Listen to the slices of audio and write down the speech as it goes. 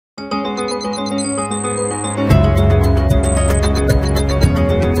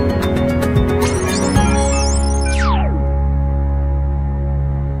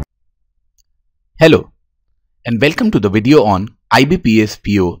and welcome to the video on IBPS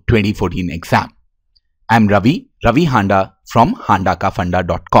PO 2014 exam. I'm Ravi Handa from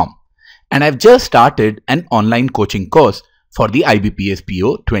handakafunda.com, and I've just started an online coaching course for the IBPS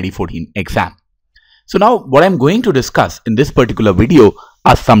PO 2014 exam. So now what I'm going to discuss in this particular video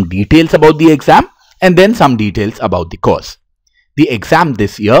are some details about the exam and then some details about the course. The exam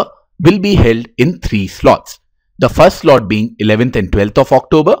this year will be held in 3 slots. The first slot being 11th and 12th of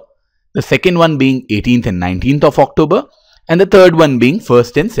October, the second one being 18th and 19th of October, and the third one being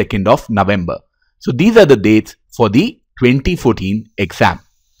 1st and 2nd of November. So these are the dates for the 2014 exam.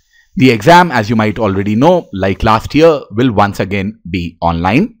 The exam, as you might already know, like last year, will once again be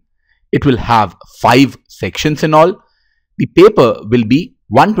online. It will have 5 sections in all. The paper will be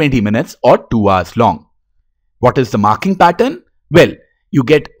 120 minutes or 2 hours long. What is the marking pattern? Well, you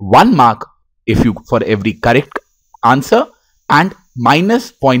get 1 mark for every correct answer and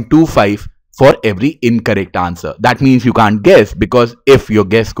minus 0.25 for every incorrect answer. That means you can't guess, because if your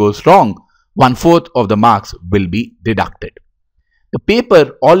guess goes wrong, 1/4 of the marks will be deducted. The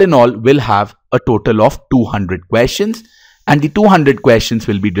paper all in all will have a total of 200 questions, and the 200 questions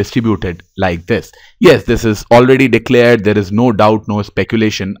will be distributed like this. Yes, this is already declared. There is no doubt, no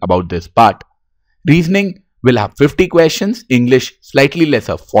speculation about this part. Reasoning will have 50 questions, English slightly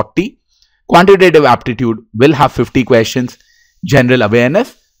lesser, 40. Quantitative aptitude will have 50 questions, general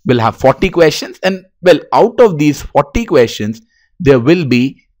awareness will have 40 questions, and well, out of these 40 questions, there will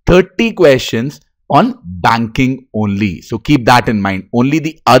be 30 questions on banking only. So keep that in mind. Only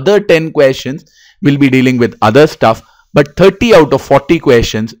the other 10 questions will be dealing with other stuff, but 30 out of 40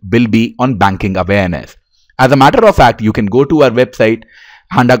 questions will be on banking awareness. As a matter of fact, you can go to our website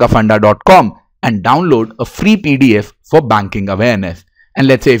handakafunda.com and download a free PDF for banking awareness. And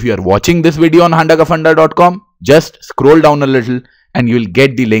let's say if you are watching this video on handakafunda.com, just scroll down a little and you will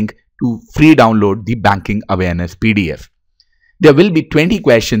get the link to free download the banking awareness PDF. There will be 20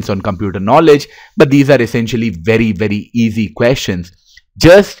 questions on computer knowledge, but these are essentially very, very easy questions.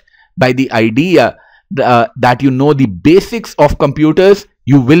 Just by the idea that you know the basics of computers,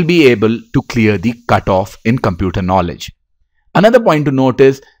 you will be able to clear the cutoff in computer knowledge. Another point to note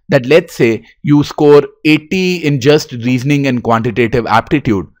is that let's say you score 80 in just reasoning and quantitative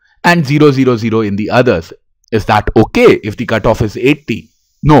aptitude and 000 in the others. Is that okay if the cutoff is 80?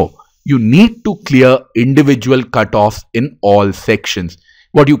 No, you need to clear individual cutoffs in all sections.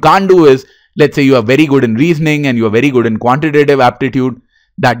 What you can't do is, let's say you are very good in reasoning and you are very good in quantitative aptitude,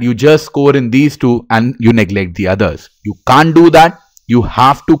 that you just score in these 2 and you neglect the others. You can't do that. You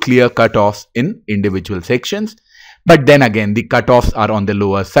have to clear cutoffs in individual sections. But then again, the cutoffs are on the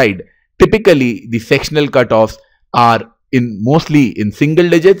lower side. Typically, the sectional cutoffs are mostly in single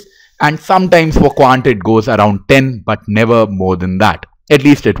digits, and sometimes for quant it goes around 10, but never more than that. At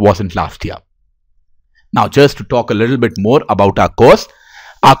least it wasn't last year. Now, just to talk a little bit more about our course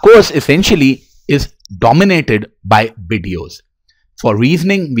essentially is dominated by videos. For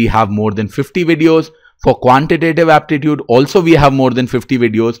reasoning, we have more than 50 videos. For quantitative aptitude, also we have more than 50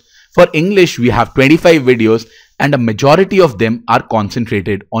 videos. For English, we have 25 videos, and a majority of them are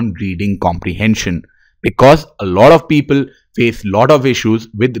concentrated on reading comprehension, because a lot of people face a lot of issues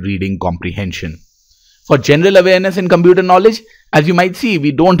with reading comprehension. For general awareness and computer knowledge, as you might see,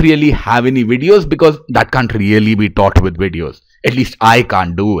 we don't really have any videos, because that can't really be taught with videos. At least I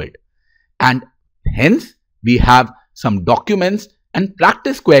can't do it. And hence, we have some documents and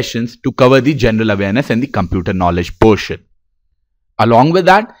practice questions to cover the general awareness and the computer knowledge portion. Along with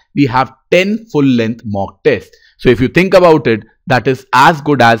that, we have 10 full-length mock tests. So if you think about it, that is as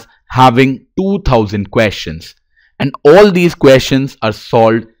good as having 2000 questions. And all these questions are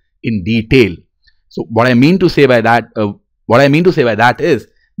solved in detail. So what I mean to say by that is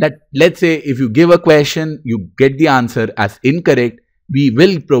that let's say if you give a question, you get the answer as incorrect, we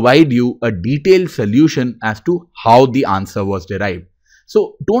will provide you a detailed solution as to how the answer was derived.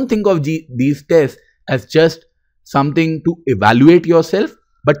 So don't think of these tests as just something to evaluate yourself,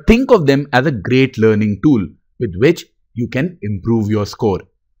 but think of them as a great learning tool with which you can improve your score.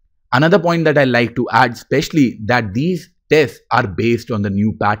 Another point that I like to add, especially, that these tests are based on the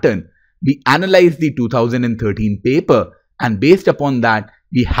new pattern. We analyzed the 2013 paper, and based upon that,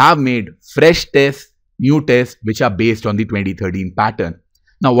 we have made fresh tests, new tests, which are based on the 2013 pattern.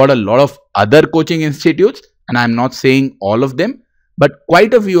 Now, what a lot of other coaching institutes, and I'm not saying all of them, but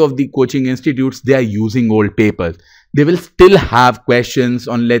quite a few of the coaching institutes, they are using old papers. They will still have questions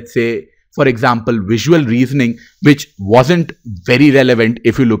on, let's say, for example, visual reasoning, which wasn't very relevant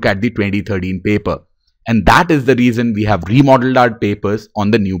if you look at the 2013 paper. And that is the reason we have remodeled our papers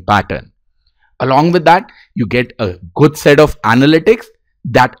on the new pattern. Along with that, you get a good set of analytics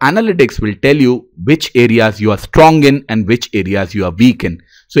that analytics will tell you which areas you are strong in and which areas you are weak in.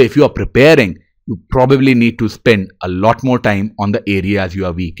 So if you are preparing, you probably need to spend a lot more time on the areas you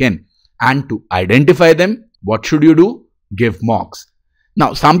are weak in. And to identify them, what should you do? Give mocks.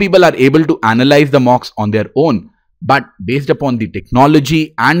 Now, some people are able to analyze the mocks on their own, but based upon the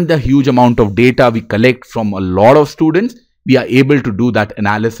technology and the huge amount of data we collect from a lot of students, we are able to do that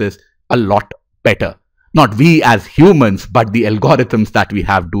analysis a lot better. Not we as humans, but the algorithms that we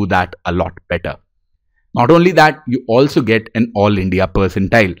have do that a lot better. Not only that, you also get an all India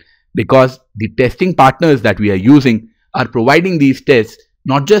percentile, because the testing partners that we are using are providing these tests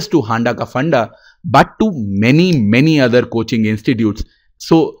not just to Handa Ka Funda, but to many other coaching institutes.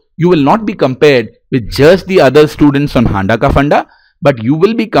 So you will not be compared with just the other students on Handa Ka Funda, but you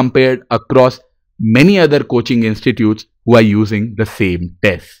will be compared across many other coaching institutes who are using the same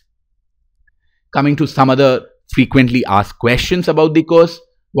tests. Coming to some other frequently asked questions about the course.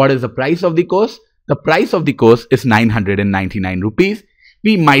 What is the price of the course? The price of the course is 999 rupees.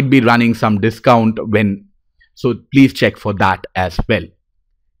 We might be running some discount so please check for that as well.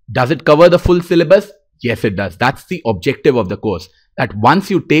 Does it cover the full syllabus? Yes, it does. That's the objective of the course, that once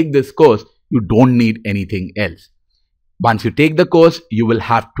you take this course, you don't need anything else. Once you take the course, you will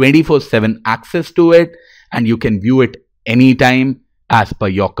have 24/7 access to it, and you can view it anytime as per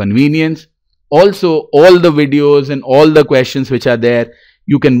your convenience. Also, all the videos and all the questions which are there,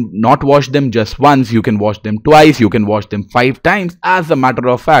 you can not watch them just once, you can watch them twice, you can watch them 5 times. As a matter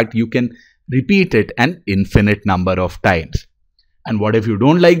of fact, you can repeat it an infinite number of times. And what if you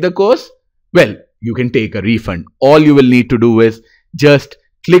don't like the course? Well, you can take a refund. All you will need to do is just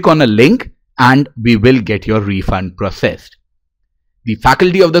click on a link and we will get your refund processed. The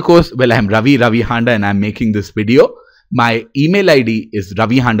faculty of the course, well, I am Ravi Handa, and I am making this video. My email ID is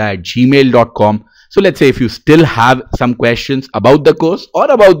ravihanda@gmail.com. So let's say if you still have some questions about the course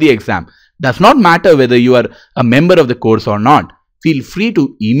or about the exam, does not matter whether you are a member of the course or not, feel free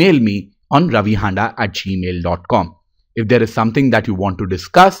to email me on ravihanda@gmail.com. If there is something that you want to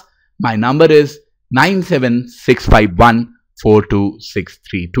discuss, my number is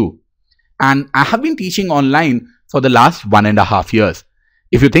 97651-42632. And I have been teaching online for the last 1.5 years.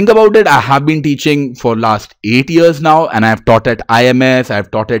 If you think about it, I have been teaching for last 8 years now, and I have taught at IMS, I have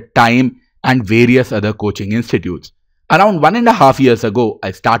taught at Time and various other coaching institutes. Around 1.5 years ago,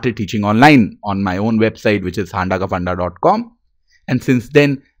 I started teaching online on my own website, which is handakafunda.com. And since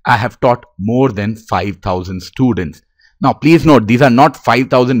then, I have taught more than 5,000 students. Now, please note, these are not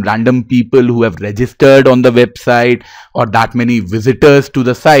 5,000 random people who have registered on the website or that many visitors to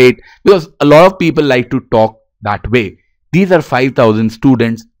the site, because a lot of people like to talk that way. These are 5,000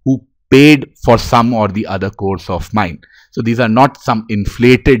 students who paid for some or the other course of mine. So these are not some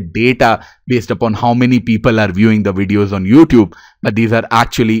inflated data based upon how many people are viewing the videos on YouTube, but these are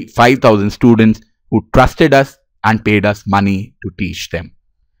actually 5,000 students who trusted us and paid us money to teach them.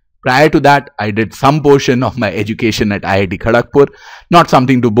 Prior to that, I did some portion of my education at IIT Kharagpur. Not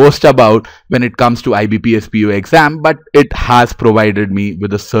something to boast about when it comes to IBPS PO exam, but it has provided me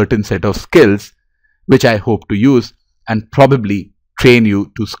with a certain set of skills which I hope to use and probably train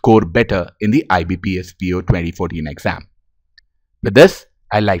you to score better in the IBPS PO 2014 exam. With this,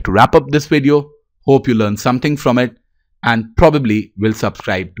 I'd like to wrap up this video. Hope you learned something from it and probably will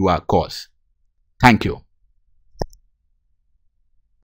subscribe to our course. Thank you.